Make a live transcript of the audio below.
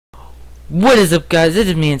What is up, guys? It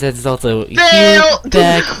is me, and it's also here Fail!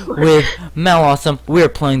 back with Malawesome. We're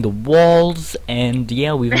playing the walls, and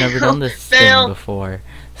yeah, we've never done this thing before.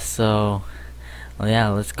 So, yeah,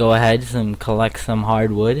 let's go ahead and collect some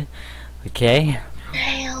hardwood. Okay.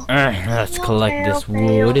 Let's collect this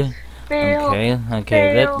wood.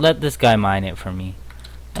 Okay. Let this guy mine it for me.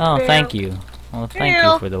 Oh, thank you. Oh, thank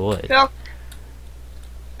you for the wood.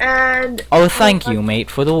 And oh, thank you, mate,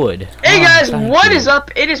 for the wood. Hey guys, what is up?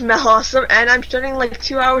 It is Malawesome, and I'm starting like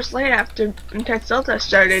 2 hours late after Intense Delta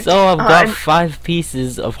started. So I've got 5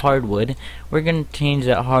 pieces of hardwood. We're gonna change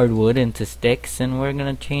that hardwood into sticks, and we're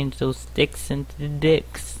gonna change those sticks into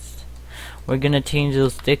dicks. We're gonna change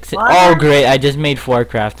those sticks. Oh, great! I just made 4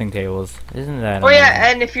 crafting tables. Isn't that? Oh amazing? Yeah,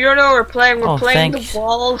 and if you don't know what we're playing, we're playing thanks. the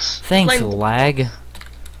walls. Thanks, lag.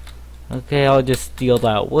 Okay, I'll just steal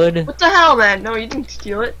that wood. What the hell, man? No, you didn't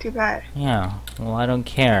steal it. Too bad. Yeah, well, I don't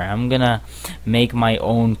care. I'm gonna make my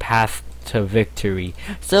own path to victory.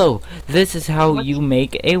 So, this is how you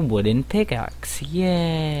make a wooden pickaxe.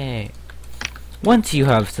 Yay! Once you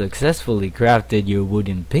have successfully crafted your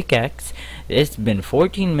wooden pickaxe, it's been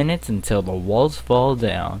 14 minutes until the walls fall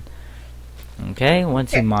down. Okay,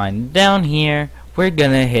 once you mine down here, we're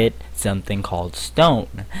gonna hit something called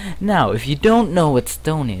stone. Now, if you don't know what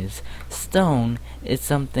stone is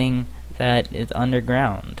something that is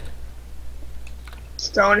underground.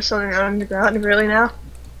 Stone is something underground, really now?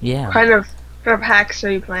 Yeah. What kind of hacks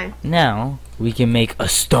are you playing? Now, we can make a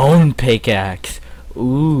stone pickaxe.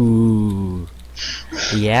 Ooh.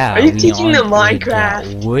 Yeah. Are you teaching them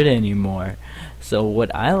Minecraft? Wood anymore. So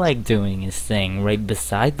what I like doing is staying right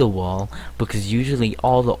beside the wall, because usually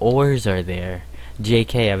all the ores are there.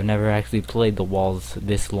 JK, I've never actually played the walls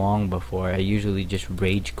this long before. I usually just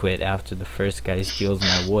rage quit after the first guy steals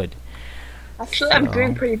my wood. Actually, I'm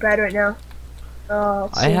doing pretty bad right now.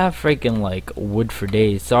 I have freaking like wood for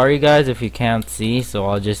days. Sorry guys if you can't see, so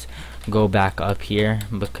I'll just go back up here,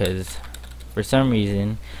 because for some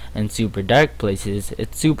reason in super dark places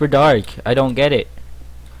it's super dark. I don't get it.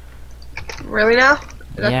 Really now?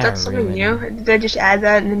 Yeah, that's something really. new? Did they just add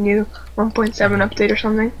that in the new 1.7 update or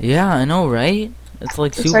something? Yeah, I know, right? It's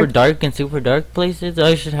like super dark in super dark places.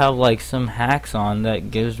 I should have like some hacks on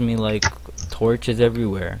that gives me like torches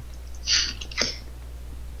everywhere.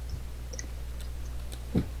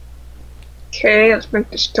 Okay, let's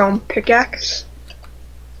make the stone pickaxe.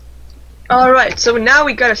 Alright, so now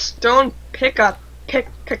we got a stone pickaxe.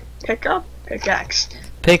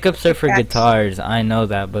 Pickups are for guitars. I know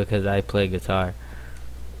that because I play guitar.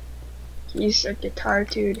 He's a guitar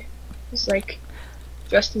dude. He's like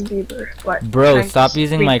Justin Bieber, but bro, stop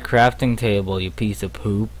using my crafting table, you piece of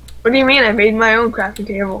poop. What do you mean? I made my own crafting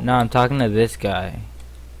table. No, I'm talking to this guy.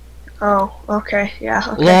 Oh, okay, yeah.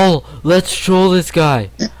 Okay. Lol, let's troll this guy.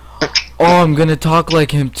 Oh, I'm gonna talk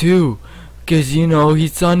like him too, cause you know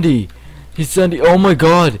he's Sunday. He's Sunday. Oh my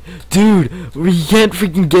god, dude, we can't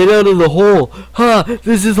freaking get out of the hole.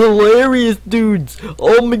 This is hilarious, dudes.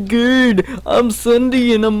 Oh my god, I'm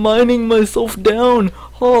Sunday and I'm mining myself down.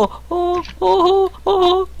 Oh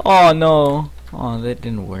no. Oh, that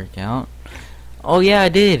didn't work out. Oh yeah, I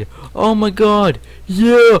did. Oh my god.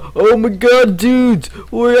 Yeah. Oh my god, dudes,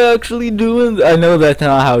 we're actually doing. I know that's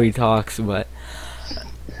not how he talks, but.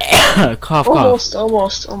 Cough. Almost.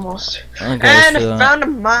 Okay, and so, I found a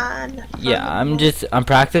mine. Yeah, I'm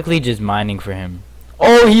practically just mining for him.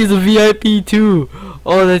 Oh, he's a VIP too.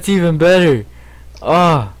 Oh, that's even better.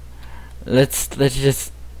 Oh, let's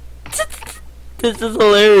just. This is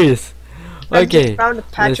hilarious. Okay,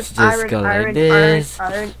 let's just go like this,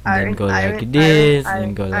 then go like this,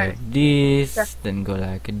 then go like this, then go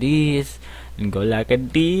like this, then go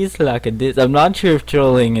like this, like this. I'm not sure if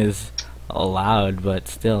trolling is allowed, but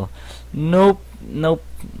still. Nope.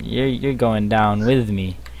 You're going down with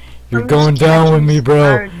me. You're going down with me,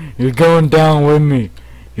 bro. You're going down with me.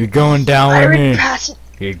 You're going down with me.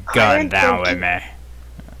 You're going down with me.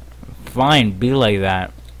 Fine, be like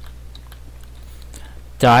that.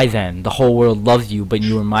 Die then. The whole world loves you, but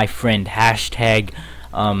you are my friend. Hashtag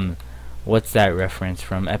what's that reference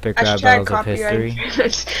from? Epic Rap Battles of History?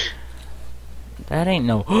 That ain't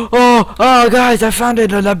no. Oh, guys, I found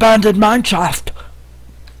an abandoned mineshaft.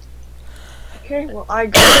 Okay, well, I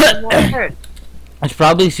got one head. It's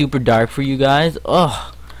probably super dark for you guys.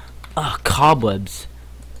 Ugh, cobwebs.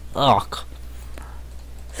 Ugh.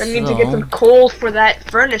 I need to get some coal for that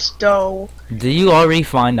furnace, though. Do you already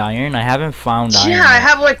find iron? I haven't found iron. Yeah, I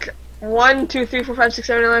have like 1, 2, 3, 4, 5, 6,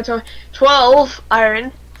 7, 8, 9, 12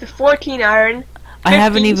 iron, 14 iron. 15, I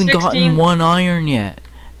haven't even 16. gotten 1 iron yet.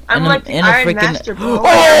 I'm like the Iron Master, bro.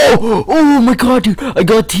 Oh my god, dude! I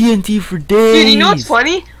got TNT for days. Dude, you know what's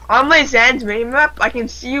funny? On my Zan's minimap, I can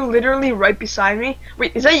see you literally right beside me.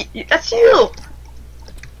 Wait, is that you? That's you?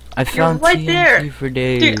 I found right TNT there. for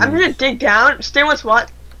days. Dude, I'm gonna dig down. Stay in one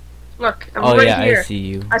spot. Look, I'm right here. I see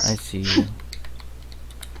you. I see you.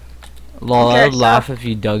 Okay, I would laugh if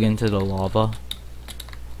you dug into the lava.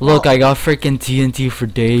 Look, I got freaking TNT for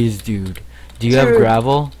days, dude. Do you have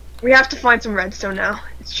gravel? We have to find some redstone now.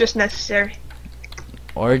 It's just necessary.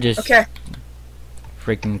 Or just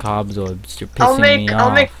freaking cobwebs. You're pissing me off.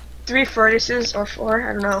 I'll make 3 furnaces or 4.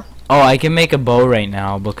 I don't know. Oh, I can make a bow right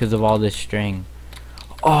now because of all this string.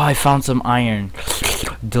 Oh, I found some iron.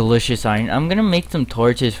 Delicious iron. I'm gonna make some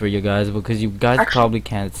torches for you guys because you guys probably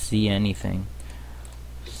can't see anything.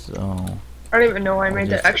 So I don't even know why I made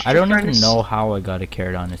that extra. I don't furnace. even know how I got a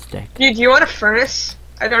carrot on a stick. Dude, do you want a furnace?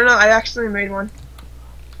 I don't know. I actually made one.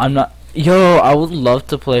 I'm not. Yo, I would love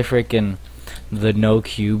to play freaking the no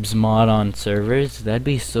cubes mod on servers. That'd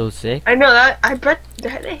be so sick. I know that. I bet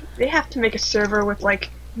they have to make a server with like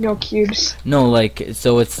no cubes. No, like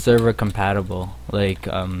so it's server compatible. Like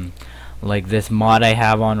this mod I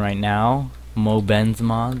have on right now, Mo Ben's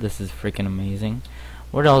mod. This is freaking amazing.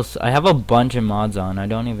 What else? I have a bunch of mods on. I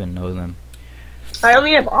don't even know them. I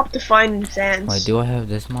only have Optifine and Sans. Wait, do I have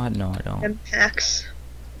this mod? No, I don't. And hacks.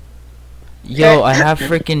 Yo, I have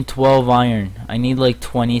freaking 12 iron. I need like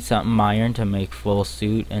 20 something iron to make full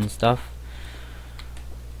suit and stuff.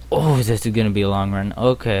 Oh, this is gonna be a long run.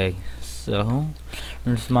 Okay, so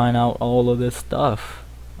let's mine out all of this stuff.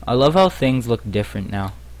 I love how things look different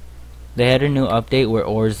now. They had a new update where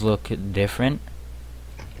ores look different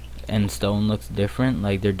and stone looks different,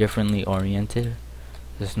 like they're differently oriented.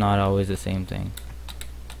 It's not always the same thing.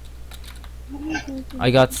 I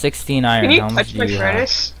got 16 iron. Can you how much touch my do you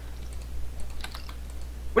furnace? have?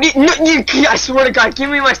 What do you? No, I swear to God, give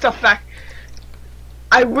me my stuff back.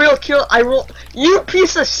 I will. You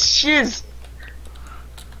piece of shiz.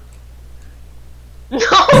 No.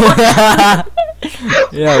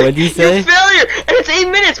 Yeah, what'd you say? You failure, and it's 8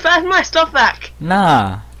 minutes. Pass my stuff back.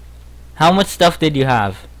 Nah. How much stuff did you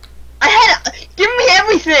have? Give me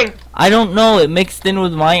everything. I don't know. It mixed in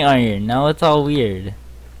with my iron. Now it's all weird.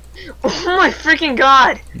 Oh my freaking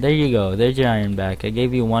God. There you go. There's your iron back. I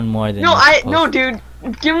gave you one more than. No, dude.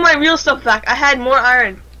 Give me my real stuff back. I had more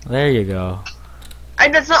iron. There you go.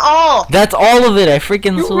 That's not all. That's all of it. I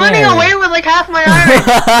freaking You're swear. running away with like half my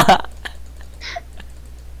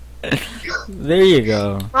iron. There you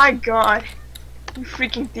go. My God. You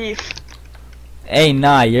freaking thief. Hey,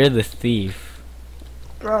 nah, you're the thief.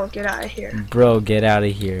 Bro, get out of here. Bro, get out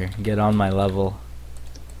of here. Get on my level.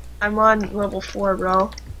 I'm on level 4,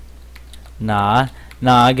 bro. Nah,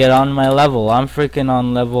 get on my level. I'm freaking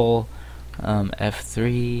on level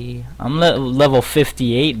F3. I'm level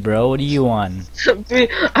 58, bro. What are you on? Dude,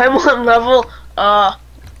 I'm on level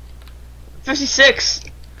 56.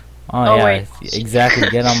 Oh yeah, wait. exactly.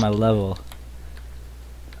 Get on my level.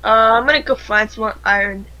 I'm gonna go find some more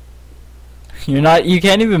iron. You're not. You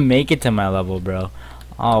can't even make it to my level, bro.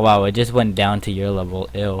 Oh wow, it just went down to your level.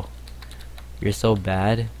 Ew. You're so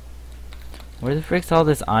bad. Where the frick's all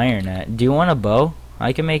this iron at? Do you want a bow?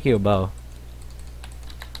 I can make you a bow.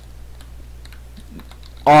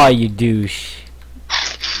 Oh, you douche.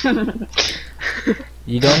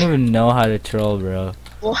 You don't even know how to troll, bro.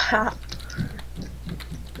 Wow.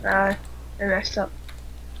 I messed up.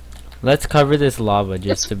 Let's cover this lava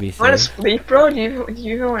just to be Wanna safe. sleep, bro? Do you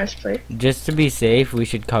even wanna sleep? Just to be safe, we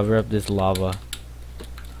should cover up this lava.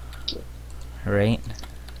 Right?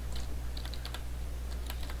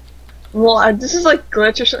 Well, this is like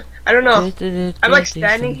glitch or something. I don't know. I'm like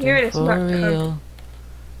standing here and it's not covered.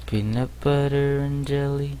 Peanut butter and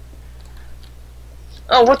jelly.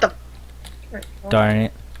 Oh, what the? Right, well, Darn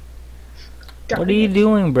it. darn What are you it.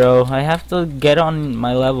 doing, bro? I have to get on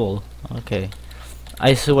my level. Okay.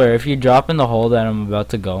 I swear, if you drop in the hole that I'm about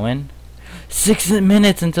to go in, 6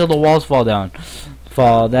 minutes until the walls fall down.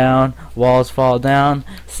 Fall down, walls fall down.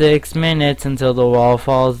 6 minutes until the wall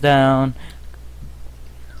falls down.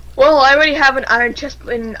 Well, I already have an iron chest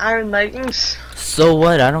and iron leggings. So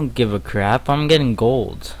what? I don't give a crap. I'm getting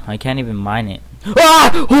gold. I can't even mine it.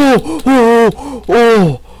 Ah!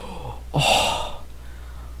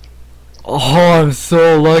 Oh, I'm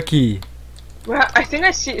so lucky. Well, I think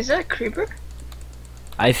I see. Is that a creeper?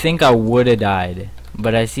 I think I would have died,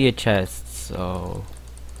 but I see a chest, so.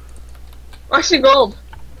 Oh, I see gold.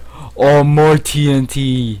 Oh, more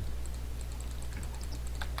TNT.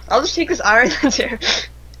 I'll just take this iron that's here.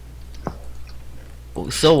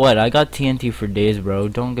 So what? I got TNT for days, bro.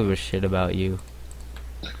 Don't give a shit about you.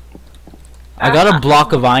 I got a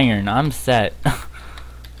block of iron. I'm set.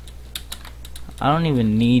 I don't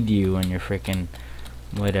even need you and your freaking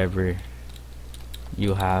whatever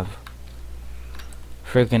you have.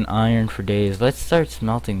 Freaking iron for days. Let's start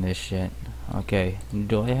smelting this shit. Okay.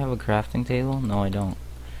 Do I have a crafting table? No, I don't.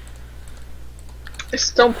 This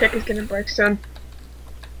stone pick is gonna break soon.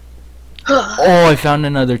 Oh, I found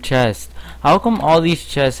another chest. How come all these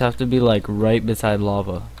chests have to be like right beside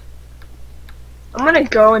lava? I'm gonna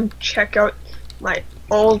go and check out my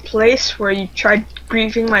old place where you tried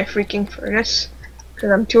griefing my freaking furnace.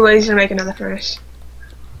 Because I'm too lazy to make another furnace.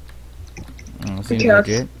 Seems Okay,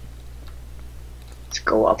 legit. Let's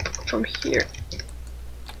go up from here.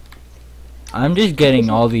 I'm just getting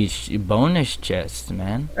all these bonus chests,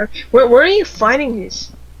 man. Where are you finding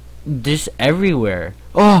these? Just everywhere.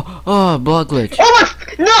 Oh, block glitch. Oh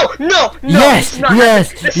my! No! Yes, it's not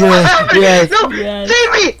yes, happening. It's yes, not happening. yes, No! yes.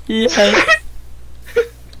 Save me! Yes.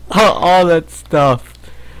 all that stuff.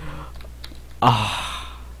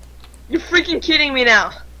 Ah. You're freaking kidding me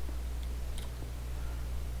now.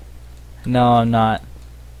 No, I'm not.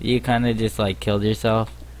 You kind of just like killed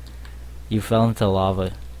yourself. You fell into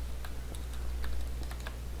lava.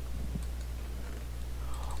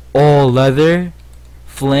 Oh, leather,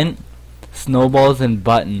 flint, snowballs, and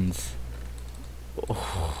buttons.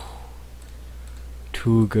 Oh,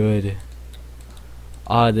 too good.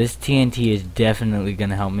 This TNT is definitely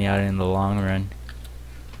gonna help me out in the long run.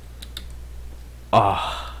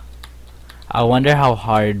 I wonder how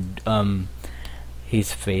hard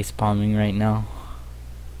he's face palming right now.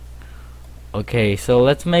 Okay, so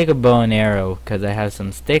let's make a bow and arrow, cause I have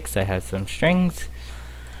some sticks, I have some strings.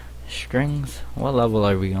 What level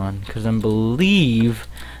are we on? Cause I believe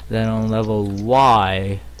that on level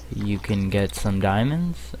Y you can get some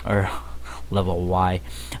diamonds, or level Y.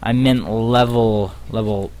 I meant level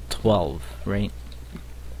 12, right?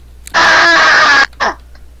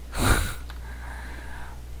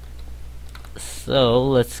 So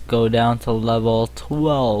let's go down to level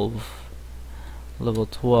 12. Level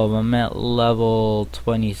 12. I'm at level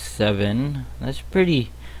 27. That's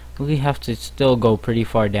pretty. We have to still go pretty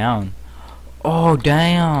far down. Oh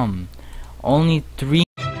damn! Only 3